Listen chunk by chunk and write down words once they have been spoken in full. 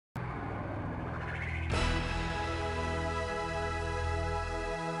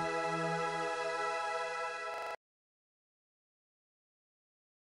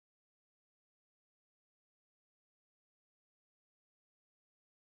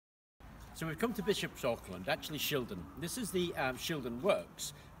So we've come to Bishop's Auckland, actually Shildon. This is the Shildon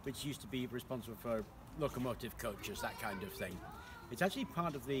Works, which used to be responsible for locomotive coaches, that kind of thing. It's actually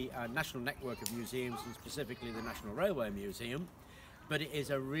part of the national network of museums, and specifically the National Railway Museum, but it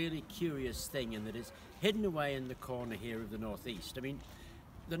is a really curious thing in that it's hidden away in the corner here of the northeast. I mean,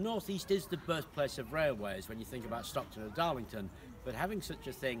 the northeast is the birthplace of railways when you think about Stockton or Darlington, but having such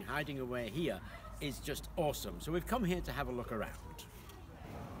a thing hiding away here is just awesome. So we've come here to have a look around.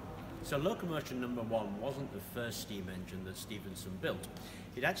 So Locomotion number 1 wasn't the first steam engine that Stephenson built.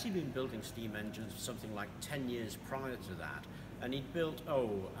 He'd actually been building steam engines for something like 10 years prior to that, and he'd built,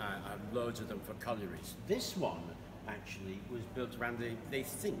 loads of them for collieries. This one actually was built around they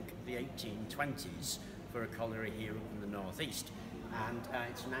think the 1820s for a colliery here in the northeast, and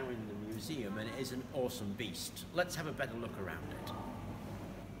it's now in the museum, and it is an awesome beast. Let's have a better look around it.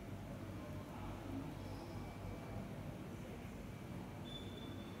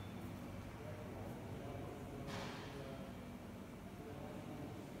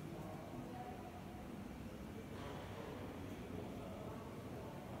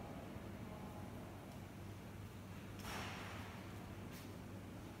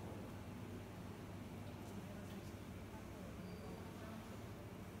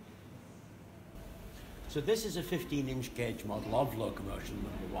 So this is a 15-inch gauge model of Locomotion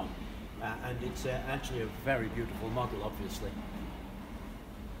number 1, and it's actually a very beautiful model, obviously.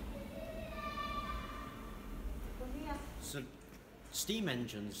 So steam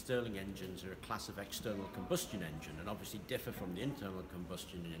engines, Stirling engines, are a class of external combustion engine and obviously differ from the internal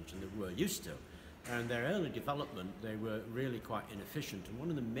combustion engine that we're used to. And their early development, they were really quite inefficient, and one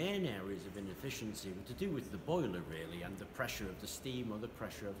of the main areas of inefficiency was to do with the boiler really, and the pressure of the steam or the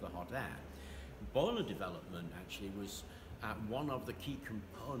pressure of the hot air. Boiler development actually was one of the key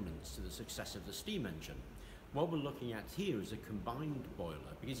components to the success of the steam engine. What we're looking at here is a combined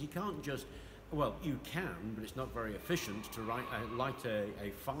boiler, because you can't just, well, you can, but it's not very efficient to light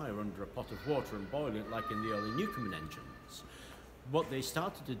a fire under a pot of water and boil it like in the early Newcomen engines. What they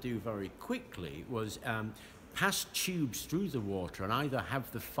started to do very quickly was pass tubes through the water and either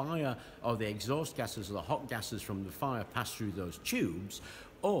have the fire or the exhaust gases or the hot gases from the fire pass through those tubes,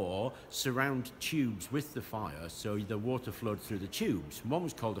 or surround tubes with the fire so the water flowed through the tubes. One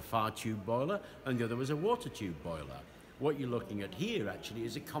was called a fire tube boiler and the other was a water tube boiler. What you're looking at here actually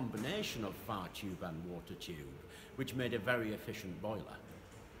is a combination of fire tube and water tube, which made a very efficient boiler.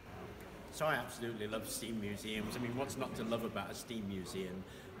 So I absolutely love steam museums. I mean, what's not to love about a steam museum?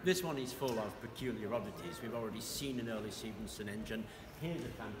 This one is full of peculiar oddities. We've already seen an early Stephenson engine. Here's a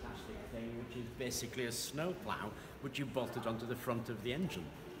fantastic thing, which is basically a snowplow, which you bolted onto the front of the engine.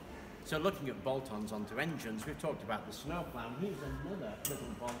 So looking at bolt-ons onto engines, we've talked about the snowplow. Here's another little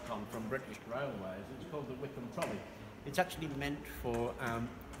bolt-on from British Railways. It's called the Wickham Trolley. It's actually meant for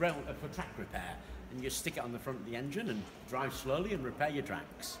track repair, and you stick it on the front of the engine and drive slowly and repair your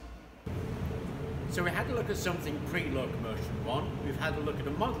tracks. So we had a look at something pre-Locomotion 1, we've had a look at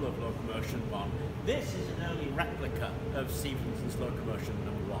a model of Locomotion 1. This is an early replica of Stephenson's Locomotion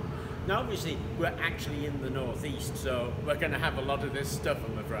number 1. Now obviously we're actually in the northeast, so we're going to have a lot of this stuff,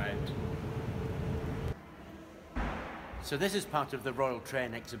 I'm afraid. So this is part of the Royal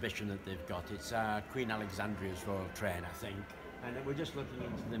Train exhibition that they've got. It's Queen Alexandria's Royal Train, I think. And we're just looking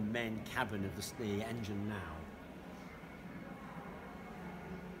into the main cabin of the engine now.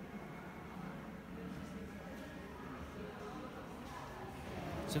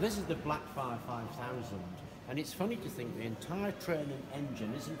 So this is the Blackfire 5000, and it's funny to think the entire train and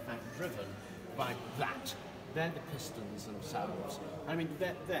engine is in fact driven by that. They're the pistons themselves. I mean,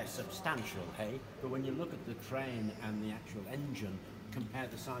 they're substantial, hey? But when you look at the train and the actual engine, compare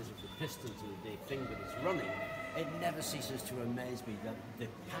the size of the pistons to the thing that it's running, it never ceases to amaze me that the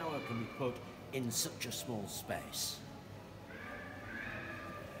power can be put in such a small space.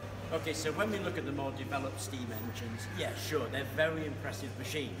 Okay, so when we look at the more developed steam engines, yeah, sure, they're very impressive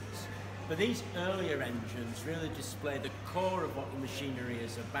machines. But these earlier engines really display the core of what the machinery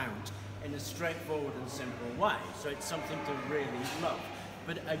is about in a straightforward and simple way. So it's something to really love.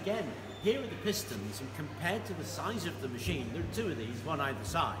 But again, here are the pistons, and compared to the size of the machine, there are two of these, one either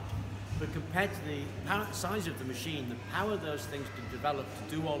side. But compared to the size of the machine, the power those things can develop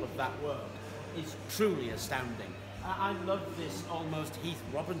to do all of that work is truly astounding. I love this almost Heath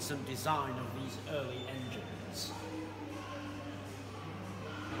Robinson design of these early engines.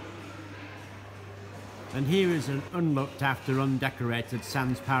 And here is an unlooked after, undecorated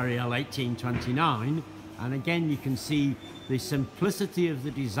Sans Pariel 1829, and again you can see the simplicity of the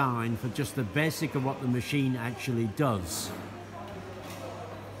design for just the basic of what the machine actually does.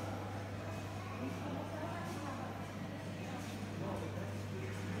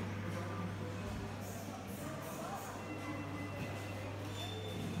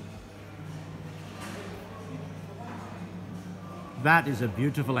 That is a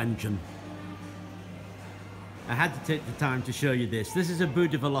beautiful engine. I had to take the time to show you this. This is a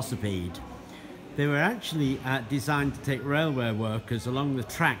Buda velocipede. They were actually designed to take railway workers along the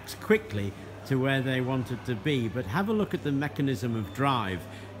tracks quickly to where they wanted to be, but have a look at the mechanism of drive.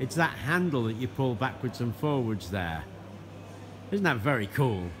 It's that handle that you pull backwards and forwards there. Isn't that very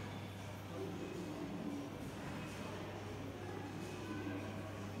cool?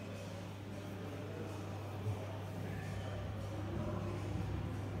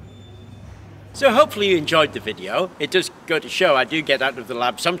 So hopefully you enjoyed the video. It does go to show I do get out of the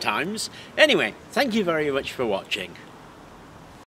lab sometimes. Anyway, thank you very much for watching.